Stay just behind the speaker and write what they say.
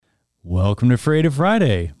Welcome to Creative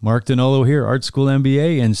Friday. Mark Donolo here, Art School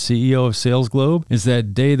MBA and CEO of Sales Globe. It's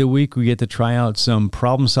that day of the week we get to try out some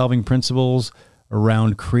problem-solving principles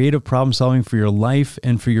around creative problem solving for your life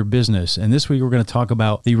and for your business. And this week we're going to talk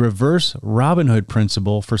about the reverse Robin Hood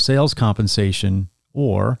principle for sales compensation,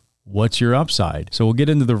 or what's your upside. So we'll get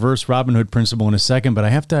into the reverse Robin Hood principle in a second, but I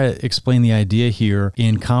have to explain the idea here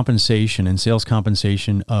in compensation and sales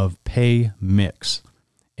compensation of pay mix.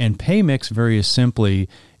 And pay mix, very simply,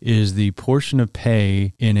 is the portion of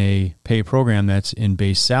pay in a pay program that's in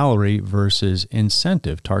base salary versus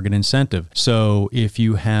incentive, target incentive. So if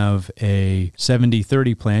you have a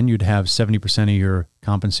 70-30 plan, you'd have 70% of your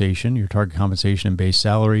compensation, your target compensation in base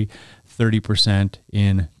salary, 30%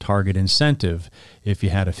 in target incentive. If you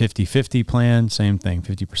had a 50-50 plan, same thing,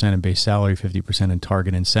 50% in base salary, 50% in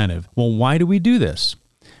target incentive. Well, why do we do this?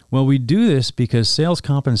 Well, we do this because sales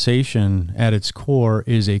compensation at its core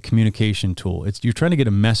is a communication tool. You're trying to get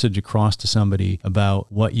a message across to somebody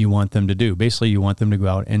about what you want them to do. Basically, you want them to go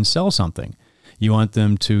out and sell something. You want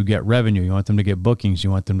them to get revenue. You want them to get bookings.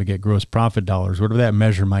 You want them to get gross profit dollars, whatever that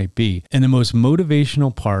measure might be. And the most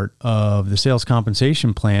motivational part of the sales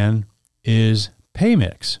compensation plan is pay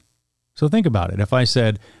mix. So think about it. If I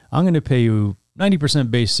said, I'm going to pay you 90%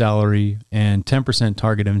 base salary and 10%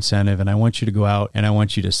 target incentive, and I want you to go out and I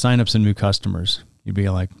want you to sign up some new customers. You'd be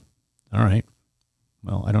like, all right,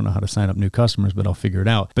 well, I don't know how to sign up new customers, but I'll figure it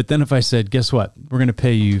out. But then if I said, guess what? We're going to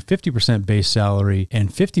pay you 50% base salary and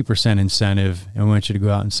 50% incentive, and we want you to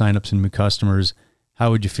go out and sign up some new customers, how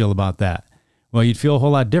would you feel about that? Well, you'd feel a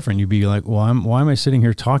whole lot different. You'd be like, well, why am I sitting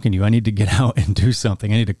here talking to you? I need to get out and do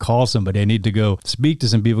something. I need to call somebody. I need to go speak to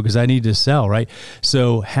some people because I need to sell, right?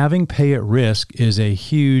 So having pay at risk is a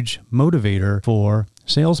huge motivator for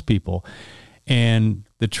salespeople. And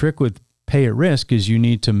the trick with pay at risk is you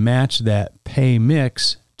need to match that pay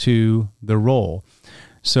mix to the role.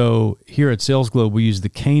 So here at Sales Globe, we use the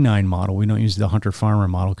K9 model. We don't use the hunter-farmer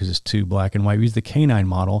model because it's too black and white. We use the K9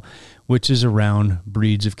 model, which is around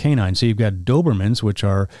breeds of canines. So you've got Dobermans, which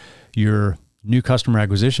are your new customer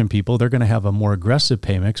acquisition people. They're going to have a more aggressive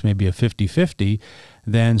pay mix, maybe a 50-50,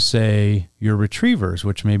 than, say, your Retrievers,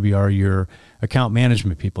 which maybe are your account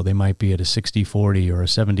management people. They might be at a 60-40 or a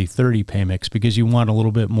 70-30 pay mix because you want a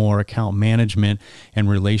little bit more account management and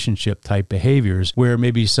relationship type behaviors, where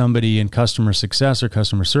maybe somebody in customer success or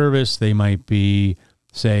customer service, they might be,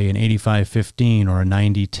 say, an 85-15 or a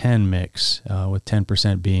 90-10 mix, with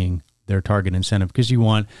 10% being their target incentive, because you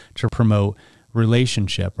want to promote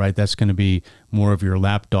relationship, right? That's going to be more of your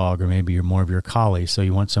lapdog or maybe more of your collie. So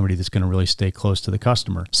you want somebody that's going to really stay close to the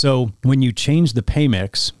customer. So when you change the pay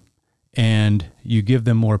mix and you give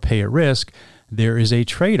them more pay at risk, there is a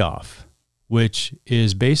trade-off, which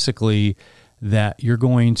is basically that you're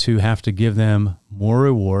going to have to give them more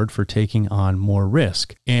reward for taking on more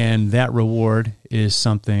risk. And that reward is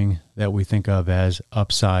something that we think of as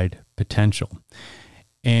upside potential.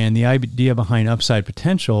 And the idea behind upside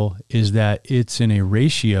potential is that it's in a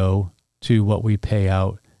ratio to what we pay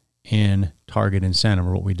out in target incentive,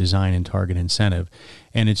 or what we design in target incentive.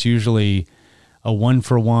 And it's usually a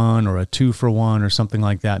 1-for-1 or a 2-for-1 or something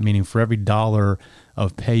like that, meaning for every dollar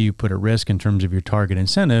of pay you put at risk in terms of your target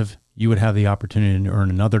incentive, you would have the opportunity to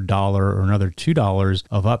earn another dollar or another $2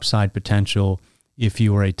 of upside potential if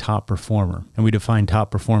you are a top performer. And we define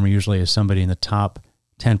top performer usually as somebody in the top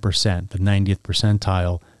 10%, the 90th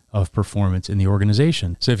percentile of performance in the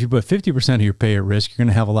organization. So if you put 50% of your pay at risk, you're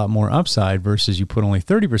going to have a lot more upside, versus you put only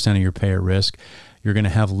 30% of your pay at risk, you're going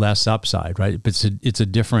to have less upside, right? But it's a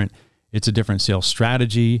different sales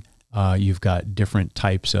strategy. You've got different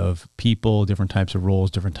types of people, different types of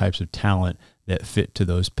roles, different types of talent that fit to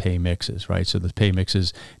those pay mixes, right? So the pay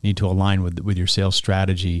mixes need to align with your sales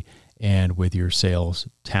strategy and with your sales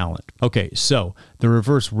talent. Okay, so the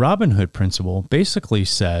reverse Robin Hood principle basically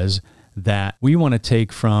says that we want to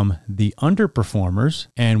take from the underperformers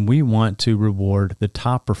and we want to reward the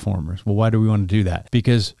top performers. Well, why do we want to do that?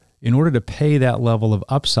 Because in order to pay that level of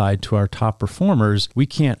upside to our top performers, we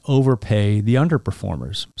can't overpay the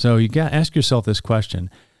underperformers. So you got to ask yourself this question: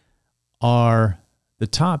 are the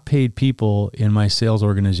top paid people in my sales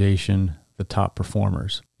organization the top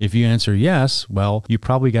performers? If you answer yes, well, you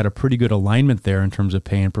probably got a pretty good alignment there in terms of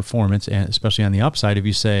pay and performance, and especially on the upside. If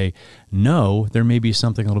you say no, there may be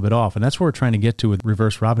something a little bit off. And that's what we're trying to get to with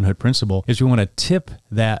reverse Robin Hood principle, is we want to tip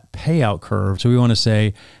that payout curve. So we want to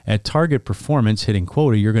say at target performance, hitting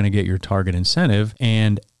quota, you're going to get your target incentive.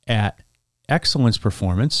 And at excellence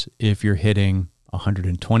performance, if you're hitting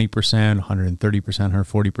 120%, 130%,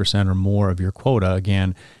 140% or more of your quota,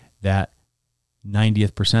 again, that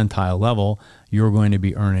 90th percentile level, you're going to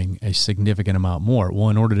be earning a significant amount more. Well,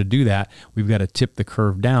 in order to do that, we've got to tip the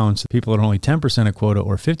curve down so people that are only 10% of quota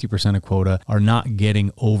or 50% of quota are not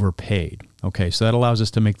getting overpaid. Okay, so that allows us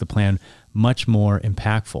to make the plan much more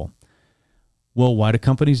impactful. Well, why do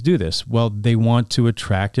companies do this? Well, they want to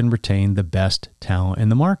attract and retain the best talent in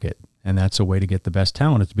the market. And that's a way to get the best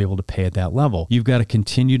talent, is to be able to pay at that level. You've got to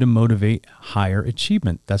continue to motivate higher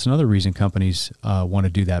achievement. That's another reason companies want to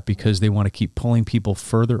do that, because they want to keep pulling people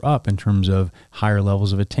further up in terms of higher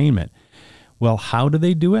levels of attainment. Well, how do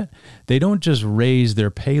they do it? They don't just raise their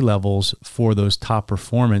pay levels for those top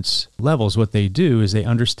performance levels. What they do is they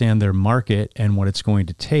understand their market and what it's going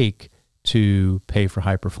to take to pay for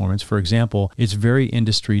high performance. For example, it's very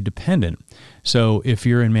industry dependent. So if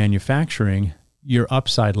you're in manufacturing, your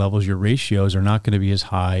upside levels, your ratios are not going to be as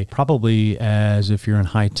high probably as if you're in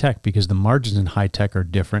high tech, because the margins in high tech are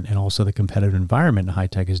different, and also the competitive environment in high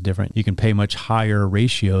tech is different. You can pay much higher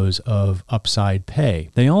ratios of upside pay.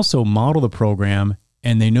 They also model the program,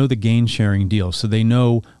 and they know the gain sharing deal. So they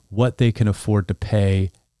know what they can afford to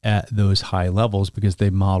pay at those high levels because they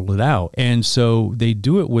modeled it out. And so they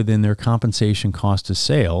do it within their compensation cost of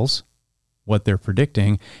sales, what they're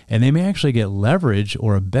predicting, and they may actually get leverage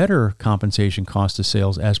or a better compensation cost of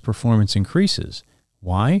sales as performance increases.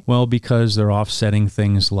 Why? Well, because they're offsetting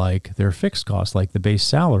things like their fixed costs, like the base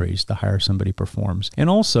salaries, the higher somebody performs. And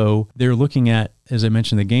also, they're looking at, as I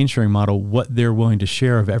mentioned, the gain sharing model, what they're willing to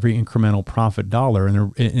share of every incremental profit dollar.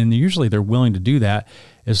 And usually they're willing to do that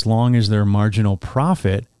as long as their marginal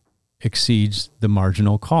profit exceeds the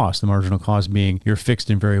marginal cost being your fixed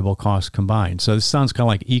and variable costs combined. So this sounds kind of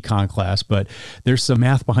like econ class, but there's some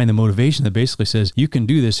math behind the motivation that basically says you can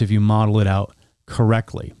do this if you model it out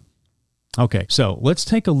correctly. Okay, so let's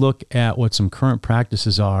take a look at what some current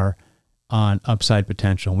practices are on upside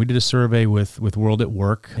potential. We did a survey with World at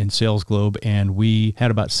Work and Sales Globe, and we had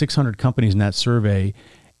about 600 companies in that survey,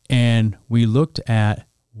 and we looked at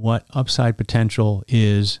what upside potential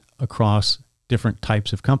is across different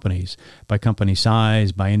types of companies, by company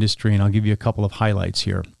size, by industry, and I'll give you a couple of highlights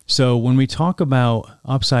here. So when we talk about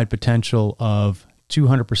upside potential of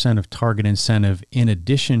 200% of target incentive in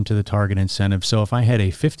addition to the target incentive, so if I had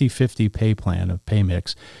a 50-50 pay plan of pay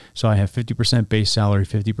mix, so I have 50% base salary,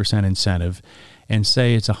 50% incentive, and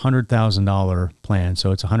say it's a $100,000 plan,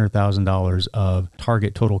 so it's $100,000 of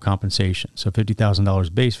target total compensation, so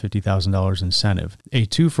 $50,000 base, $50,000 incentive. A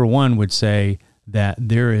 2-for-1 would say that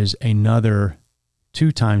there is another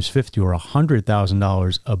 2 times 50 or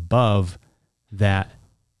 $100,000 above that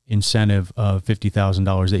incentive of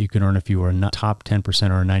 $50,000 that you can earn if you were a top 10%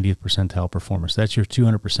 or a 90th percentile performer. So that's your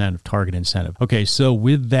 200% of target incentive. Okay, so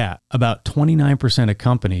with that, about 29% of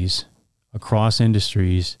companies across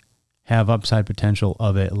industries have upside potential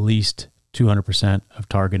of at least 200% of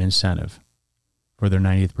target incentive for their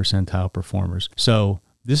 90th percentile performers. So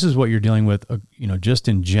this is what you're dealing with, just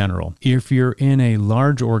in general. If you're in a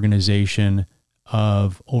large organization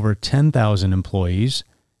of over 10,000 employees,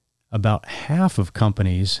 about half of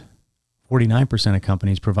companies, 49% of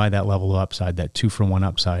companies, provide that level of upside, that 2-for-1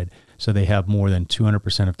 upside. So they have more than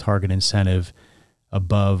 200% of target incentive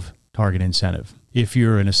above target incentive. If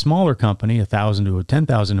you're in a smaller company, 1,000 to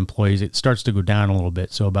 10,000 employees, it starts to go down a little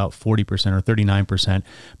bit. So about 40% or 39%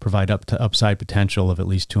 provide up to upside potential of at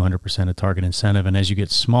least 200% of target incentive. And as you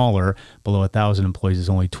get smaller, below 1,000 employees, is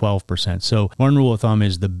only 12%. So one rule of thumb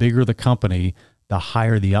is the bigger the company, the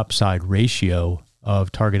higher the upside ratio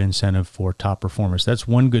of target incentive for top performers. That's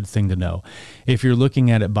one good thing to know. If you're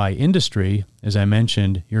looking at it by industry, as I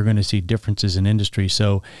mentioned, you're going to see differences in industry.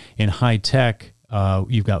 So in high tech,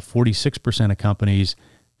 you've got 46% of companies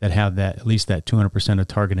that have that, at least that 200% of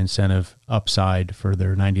target incentive upside for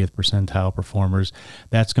their 90th percentile performers.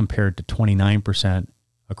 That's compared to 29%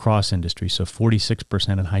 across industry. So 46%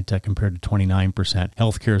 in high tech compared to 29%.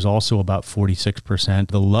 Healthcare is also about 46%.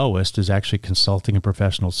 The lowest is actually consulting and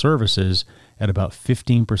professional services at about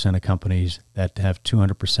 15% of companies that have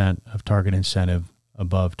 200% of target incentive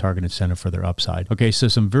above target incentive for their upside. Okay, so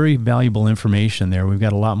some very valuable information there. We've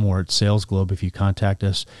got a lot more at Sales Globe. If you contact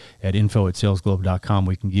us at info@salesglobe.com,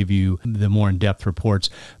 we can give you the more in-depth reports.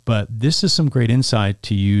 But this is some great insight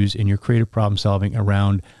to use in your creative problem solving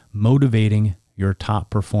around motivating your top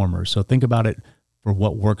performers. So think about it for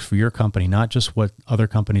what works for your company, not just what other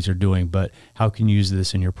companies are doing, but how can you use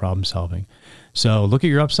this in your problem solving. So look at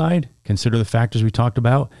your upside, consider the factors we talked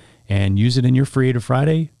about, and use it in your Creative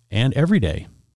Friday and every day.